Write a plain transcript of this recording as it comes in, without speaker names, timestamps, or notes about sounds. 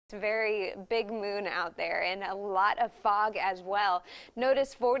Very big moon out there and a lot of fog as well.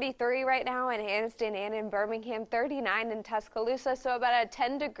 Notice 43 right now in Anniston and in Birmingham, 39 in Tuscaloosa, so about a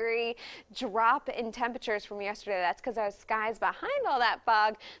 10-degree drop in temperatures from yesterday. That's because our skies behind all that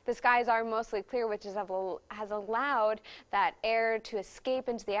fog, the skies are mostly clear, which has allowed that air to escape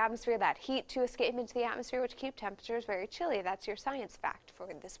into the atmosphere, that heat to escape into the atmosphere, which keep temperatures very chilly. That's your science fact for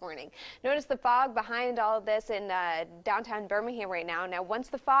this morning. Notice the fog behind all of this in downtown Birmingham right now. Now, once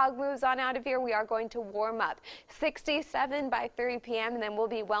the fog moves on out of here, we are going to warm up. 67 by 3 p.m. and then we'll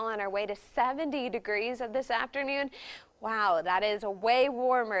be well on our way to 70 degrees this afternoon. Wow, that is way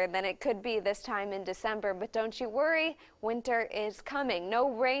warmer than it could be this time in December, but don't you worry, winter is coming. No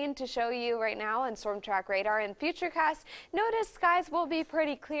rain to show you right now on Storm Track Radar and Futurecast. Notice skies will be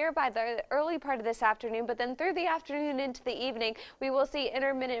pretty clear by the early part of this afternoon, but then through the afternoon into the evening, we will see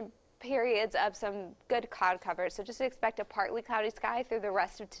intermittent periods of some good cloud cover. So just expect a partly cloudy sky through the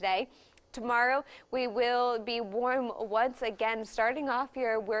rest of today. Tomorrow we will be warm once again, starting off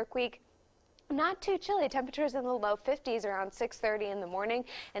your work week. Not too chilly. Temperatures in the low 50s around 6:30 in the morning,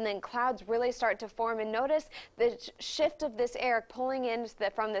 and then clouds really start to form. And notice the shift of this air pulling in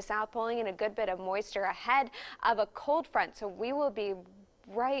from the south, pulling in a good bit of moisture ahead of a cold front. So we will be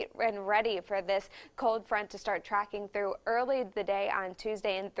right and ready for this cold front to start tracking through early the day on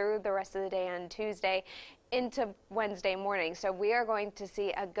Tuesday and through the rest of the day on Tuesday into Wednesday morning. So we are going to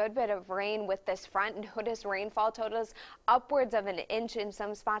see a good bit of rain with this front. Notice rainfall totals upwards of an inch in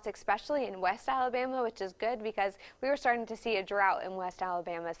some spots, especially in West Alabama, which is good because we were starting to see a drought in West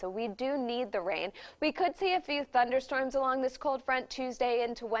Alabama. So we do need the rain. We could see a few thunderstorms along this cold front Tuesday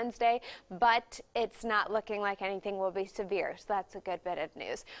into Wednesday, but it's not looking like anything will be severe. So that's a good bit of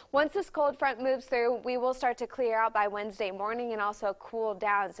news. Once this cold front moves through, we will start to clear out by Wednesday morning and also cool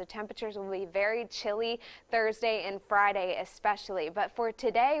down. So temperatures will be very chilly Thursday and Friday especially. But for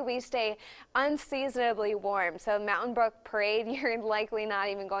today, we stay unseasonably warm. So Mountain Brook Parade, you're likely not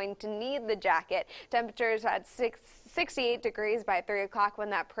even going to need the jacket. Temperatures at 68 degrees by 3 o'clock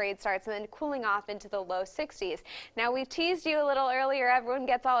when that parade starts, and then cooling off into the low 60s. Now, we teased you a little earlier. Everyone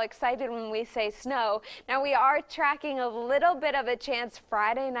gets all excited when we say snow. Now, we are tracking a little bit of a chance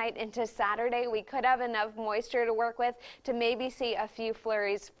Friday night into Saturday. We could have enough moisture to work with to maybe see a few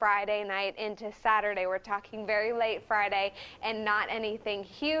flurries Friday night into Saturday. We're talking very late Friday and not anything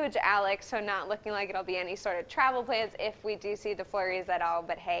huge, Alex, so not looking like it'll be any sort of travel plans if we do see the flurries at all.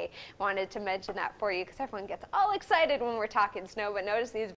 But hey, wanted to mention that for you because everyone gets all excited when we're talking snow. But notice these